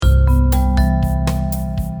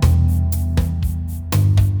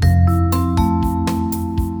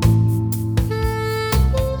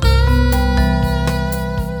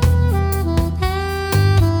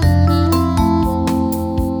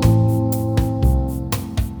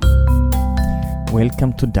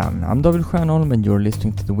Welcome to Done. I'm David Stjernholm and you're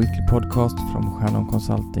listening to the weekly podcast from Stjernholm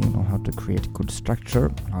Consulting on how to create good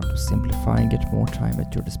structure, how to simplify and get more time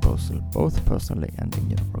at your disposal, both personally and in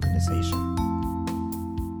your organization.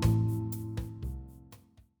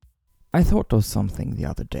 I thought of something the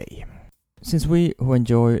other day. Since we who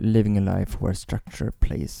enjoy living a life where structure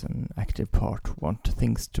plays an active part want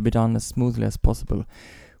things to be done as smoothly as possible,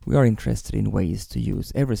 we are interested in ways to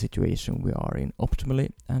use every situation we are in optimally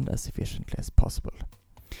and as efficiently as possible.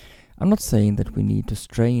 I'm not saying that we need to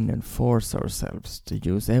strain and force ourselves to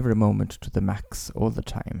use every moment to the max all the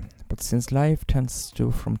time, but since life tends to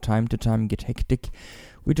from time to time get hectic,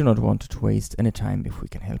 we do not want to waste any time if we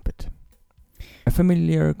can help it. A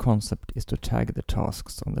familiar concept is to tag the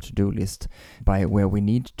tasks on the to-do list by where we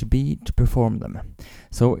need to be to perform them.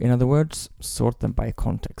 So, in other words, sort them by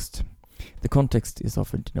context. The context is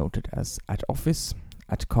often denoted as at office,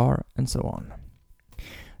 at car, and so on.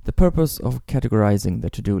 The purpose of categorizing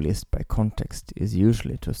the to-do list by context is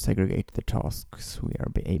usually to segregate the tasks we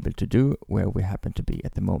are able to do where we happen to be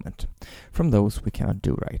at the moment, from those we cannot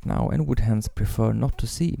do right now and would hence prefer not to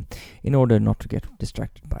see, in order not to get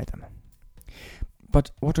distracted by them.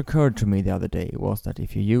 But what occurred to me the other day was that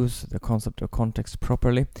if you use the concept of context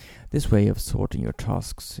properly, this way of sorting your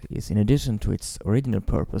tasks is, in addition to its original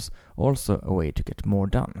purpose, also a way to get more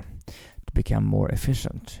done, to become more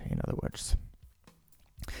efficient, in other words.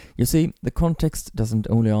 You see, the context doesn't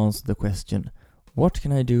only answer the question, what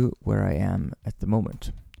can I do where I am at the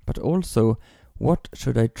moment, but also, what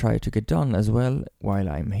should I try to get done as well while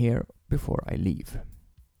I'm here before I leave?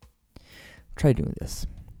 Try doing this.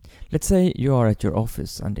 Let's say you are at your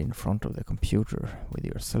office and in front of the computer with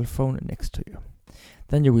your cell phone next to you.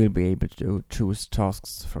 Then you will be able to choose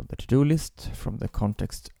tasks from the to-do list, from the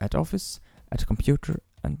context at office, at computer,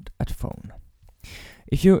 and at phone.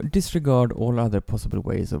 If you disregard all other possible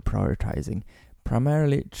ways of prioritizing,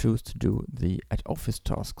 primarily choose to do the at office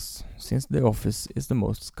tasks, since the office is the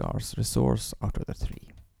most scarce resource out of the three.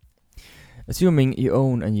 Assuming you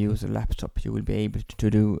own and use a laptop, you will be able to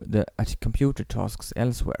do the at-computer tasks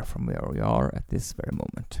elsewhere from where you are at this very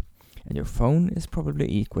moment. And your phone is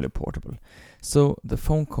probably equally portable, so the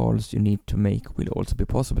phone calls you need to make will also be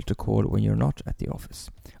possible to call when you're not at the office.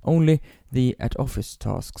 Only the at-office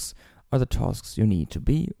tasks are the tasks you need to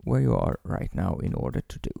be where you are right now in order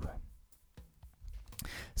to do.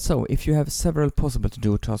 So, if you have several possible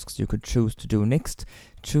to-do tasks you could choose to do next,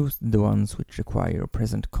 choose the ones which require your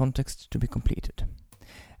present context to be completed.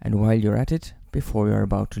 And while you're at it, before you are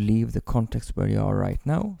about to leave the context where you are right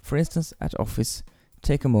now, for instance at office,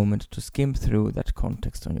 take a moment to skim through that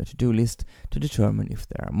context on your to-do list to determine if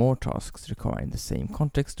there are more tasks requiring the same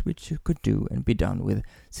context which you could do and be done with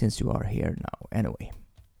since you are here now anyway.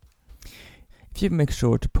 If you make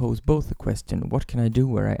sure to pose both the question, what can I do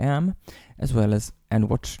where I am, as well as, and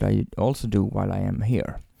what should I also do while I am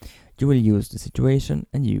here, you will use the situation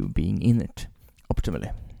and you being in it,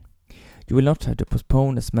 optimally. You will not have to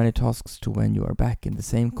postpone as many tasks to when you are back in the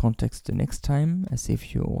same context the next time as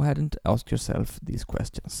if you hadn't asked yourself these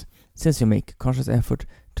questions, since you make a conscious effort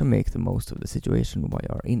to make the most of the situation while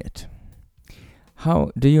you are in it.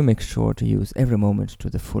 How do you make sure to use every moment to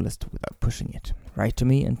the fullest without pushing it? Write to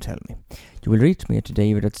me and tell me. You will reach me at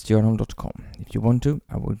david@stjernholm.com. If you want to,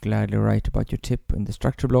 I would gladly write about your tip in the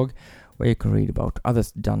structure blog, where you can read about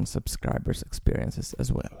others Done subscribers' experiences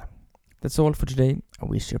as well. That's all for today. I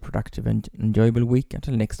wish you a productive and enjoyable week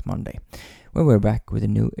until next Monday, when we're back with a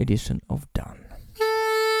new edition of Done.